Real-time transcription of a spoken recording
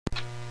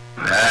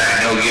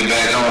get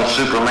back on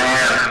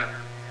Superman.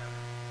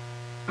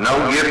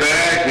 No get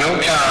back, no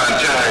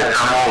contact.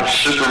 I'm on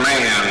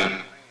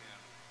Superman.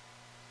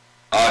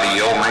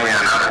 Audio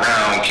man out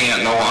around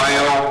Canton,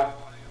 Ohio.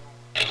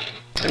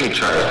 Let me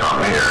try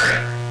something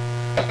here.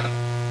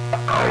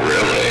 Oh,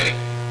 really?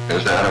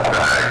 Is that a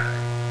fact?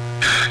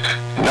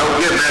 No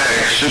get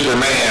back,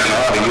 Superman.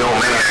 Audio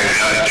man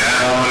got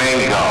down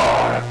and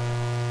gone.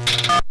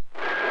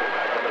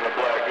 I'm in the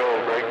black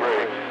gold, break.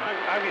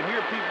 I can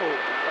hear people.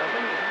 I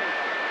think it's me.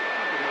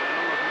 I don't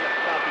know if you got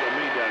a copy of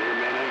me down here,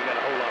 man. I ain't got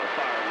a whole lot of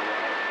fire in the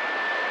wall.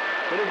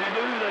 But if you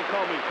do, they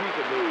call me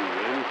Peekaboo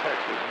in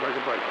Texas.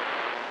 Breaker.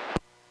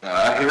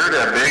 I hear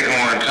that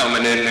bighorn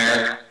coming in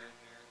there.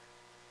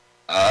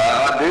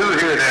 I do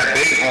hear that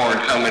bighorn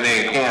coming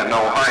in Canton,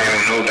 Ohio,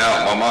 no doubt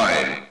in my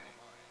mind.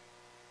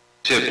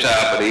 Tip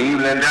top of the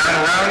evening, down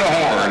around the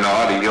horn,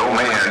 audio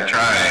man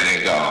trying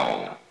and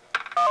gone.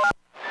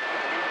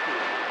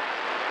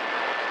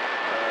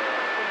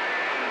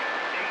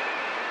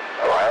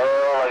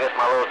 Well, I guess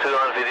my little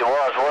 250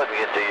 watts wasn't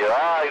get to you.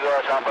 You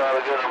guys hopper, have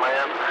a good one,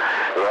 man.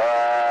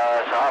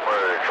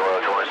 Hopper,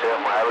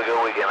 1227. Have a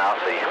good weekend. I'll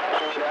see you.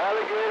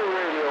 Alligator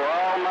radio,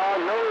 all my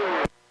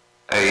nose.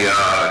 Hey,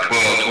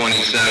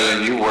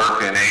 1227, you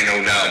working, ain't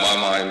no doubt in my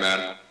mind,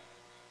 man.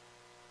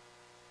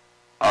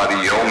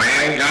 Audio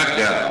man got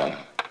down.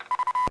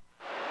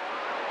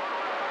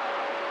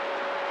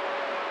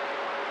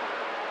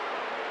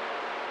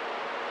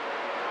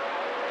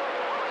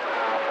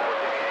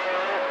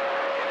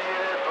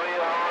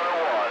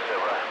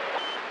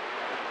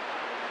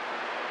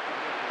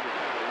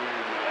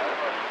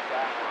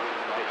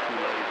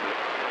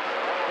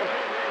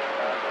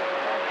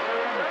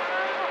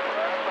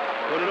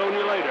 Put it on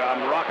you later.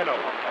 I'm rocking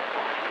over.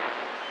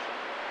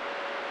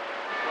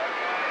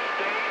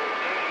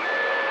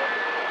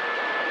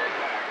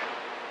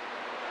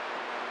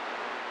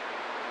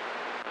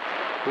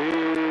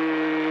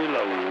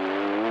 Hello.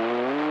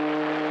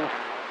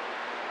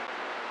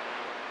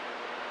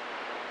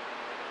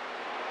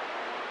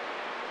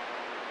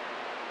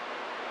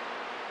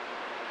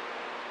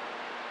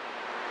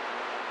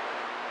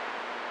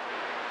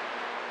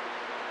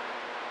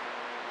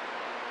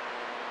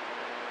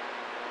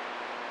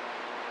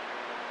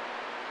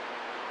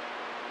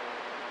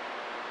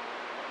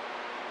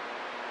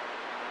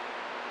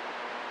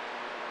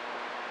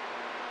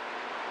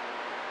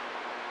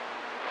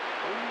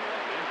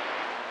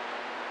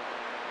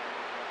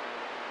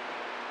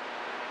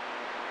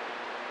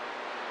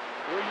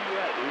 Where you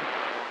at, dude?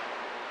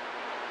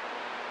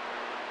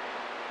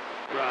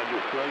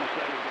 Roger, 12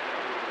 seconds.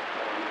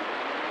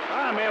 All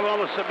right, man. Well, I'm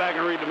going to sit back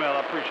and read the mail. I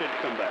appreciate you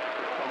coming back.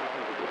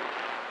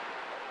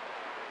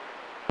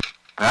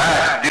 All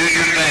right, do your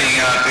thing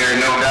out there,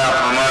 no doubt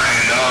for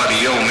mine,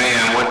 audio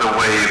man with the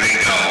wave and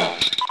go.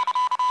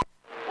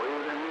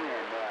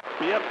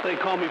 Yep, they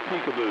call me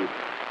Peekaboo.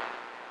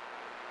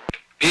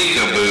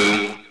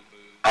 Peekaboo,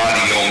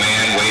 audio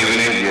man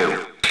waving at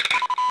you.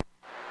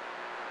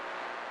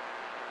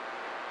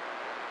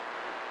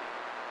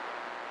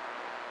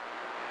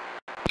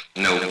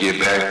 No get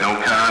back, no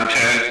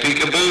contact,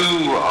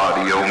 Peekaboo,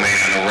 audio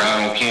man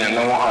around Canton,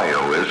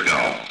 Ohio is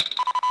gone.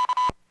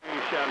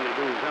 You shouting at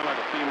dude, sound like a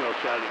female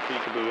shouting at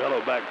Peekaboo.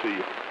 Hello, back to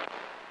you.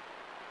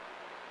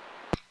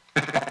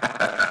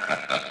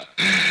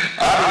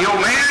 Audio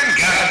man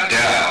got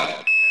down.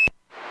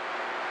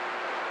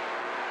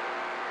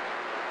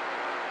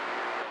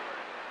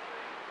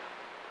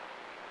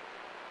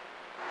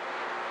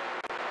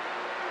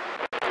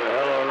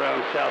 Hello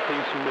around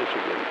southeastern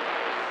Michigan.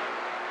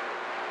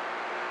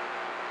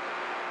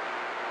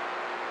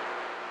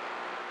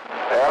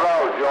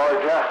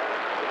 Georgia.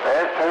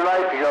 It's too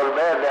late to go to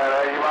bed down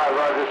there. You might as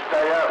well just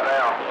stay up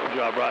now. Good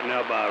job right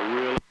now by a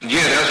real...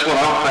 Yeah, that's what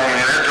I'm saying.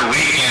 That's a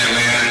weekend,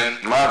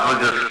 man. Might as well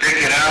just stick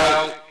it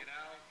out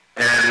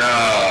and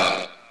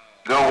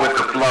go with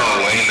the flow.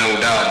 Ain't no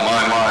doubt in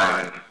my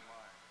mind.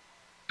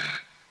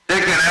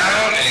 Stick it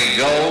out and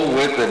go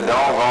with the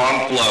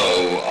doggone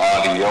flow.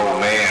 Audio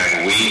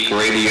man, weak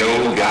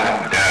radio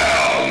got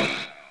down.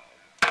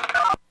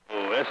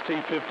 Oh,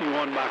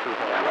 ST51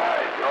 microphone. All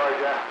right,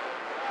 Georgia.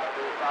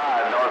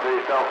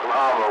 Northeast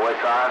Oklahoma, we're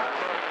trying.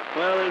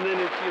 Well, and then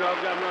it's,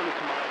 I've got running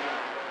some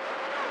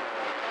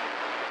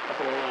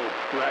couple of little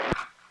rack.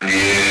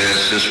 Yeah,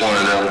 it's just one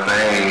of them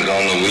things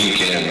on the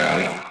weekend,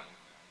 man.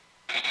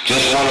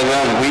 Just one of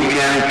them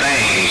weekend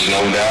things,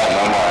 no doubt in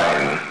my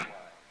mind.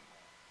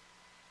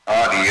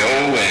 Audio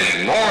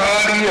and more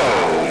audio.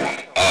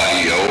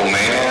 Audio,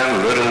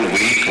 man, little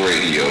weak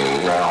radio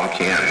around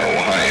Canton,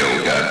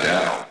 Ohio got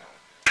down.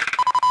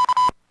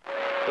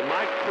 The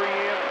mic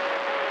preamp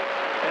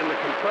and the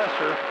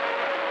compressor,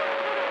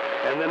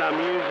 and then I'm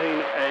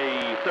using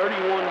a 31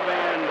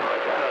 band,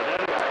 that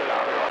is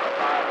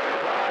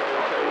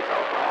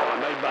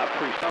made by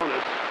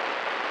PreSonus,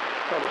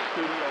 called a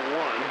Studio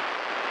One,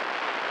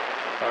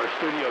 or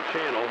Studio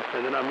Channel,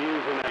 and then I'm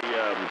using a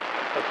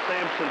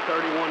Samson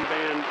 31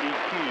 band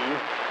EQ,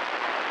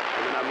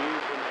 and then I'm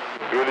using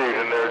Good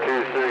evening there,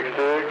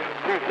 266.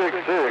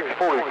 266,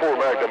 44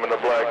 Magnum in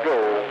the black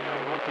gold.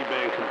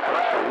 multi-band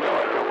compressor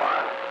meter,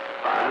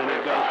 and then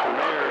it goes from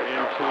there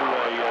into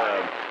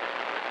a,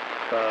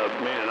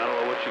 man, I don't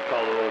know what you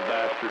call the little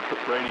bastard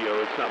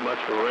radio. It's not much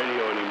of a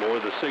radio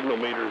anymore. The signal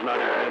meter is not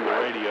even in the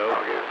radio.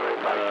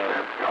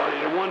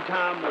 At one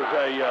time was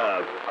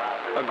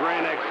a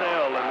Grand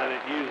XL, and then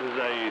it uses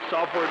a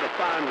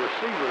software-defined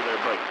receiver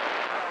there, but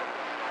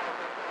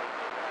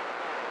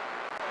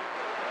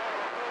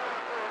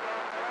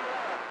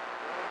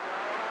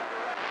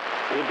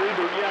well, dude,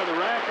 yeah, the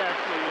rack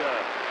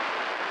actually,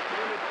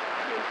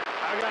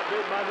 I got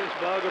bit by this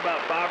bug about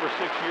 5 or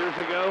 6 years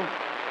ago.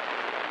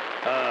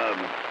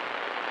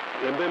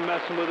 I've been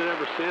messing with it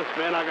ever since,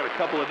 man. I got a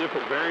couple of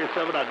different variants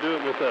of it. I do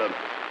it with I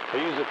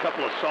use a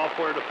couple of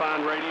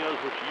software-defined radios,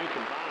 which you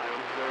can buy them.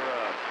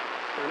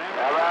 They're an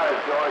All right,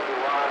 George,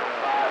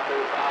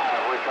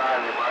 525. We're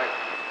trying to break.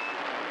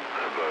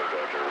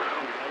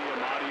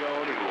 AM audio,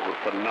 it was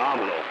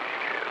phenomenal.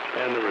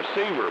 And the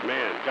receiver,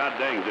 man, god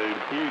dang, dude,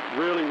 you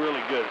really,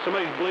 really good.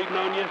 Somebody's bleeding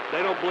on you,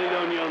 they don't bleed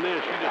on you on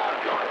this. You just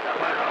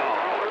clap it off.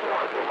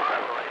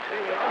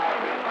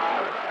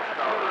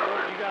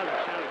 You guys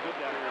are sounding good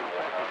down here in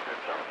Texas.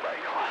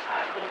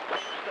 The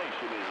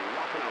station is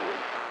rocking on.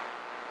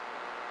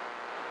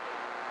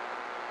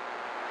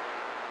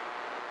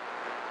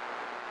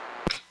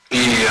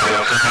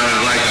 Yeah,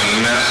 sounds like a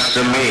mess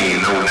to me,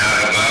 no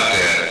doubt about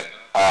that.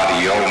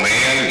 Audio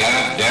man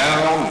got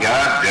down,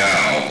 got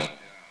down.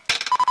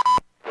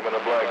 I'm in a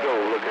black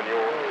gold looking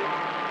your way.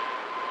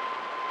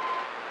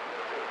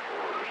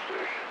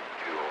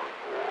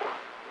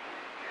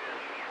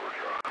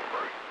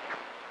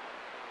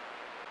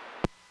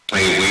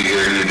 Hey, we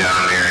hear you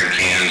down there in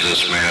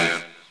Kansas,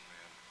 man.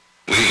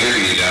 We hear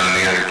you down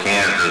there in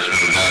Kansas, no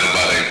doubt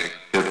about it.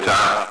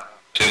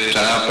 Tip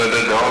top of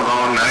the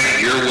doggone night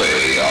your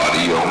way.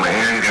 Audio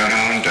man, got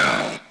on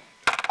down.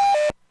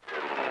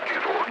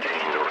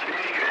 214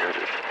 Northeast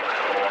Kansas.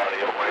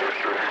 Audio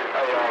master.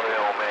 Hey,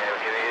 audio man,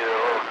 can you hear the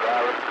little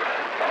driver?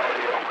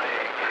 Audio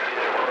man, can you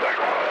hear the little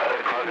driver?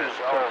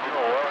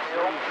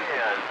 Audio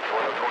man,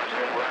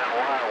 1227 round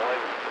wide away.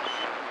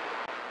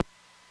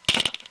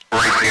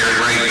 Right there,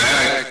 right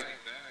back.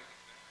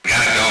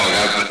 Got a dog.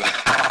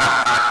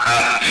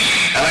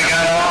 And I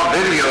got all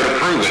video to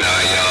prove it. I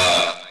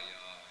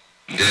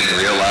didn't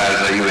realize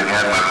I even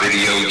had my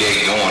video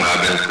gate going.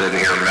 I've been sitting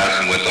here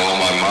messing with all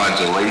my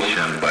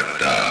modulation, but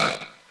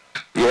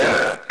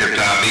yeah, good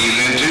time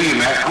evening to you,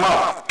 man. Come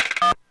on.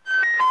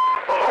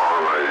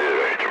 Oh,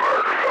 it ain't the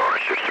microphone,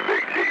 it's just a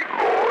big deep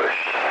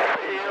voice.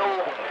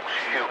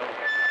 Shoot.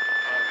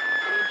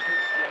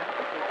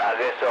 I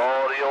guess the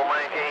audio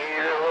man can't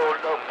hear the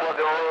little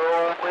fucking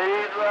little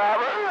big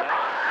driver.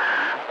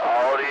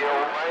 Audio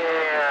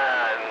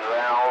man,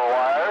 round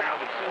wire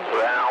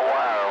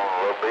on a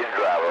little big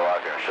driver.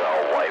 I can saw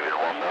waving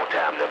one more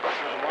time.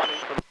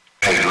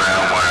 Hey,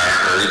 ground wire, I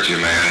heard you,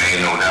 man.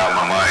 Ain't no doubt in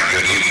my mind.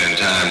 Good evening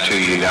time to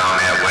you down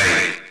that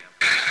way.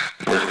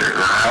 Mr.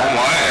 Ground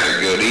Wire,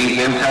 good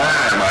evening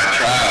time. I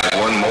tried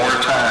one more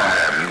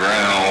time.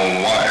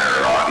 Ground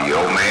Wire, audio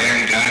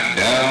man, got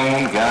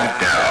down, got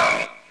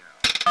down.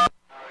 Man,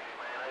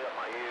 I got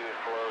my ears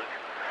plugged.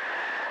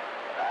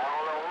 I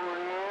don't know who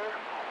it is,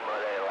 but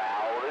they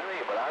loud in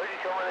me. But I heard you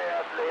coming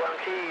out today on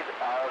keys.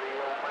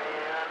 Audio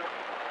man.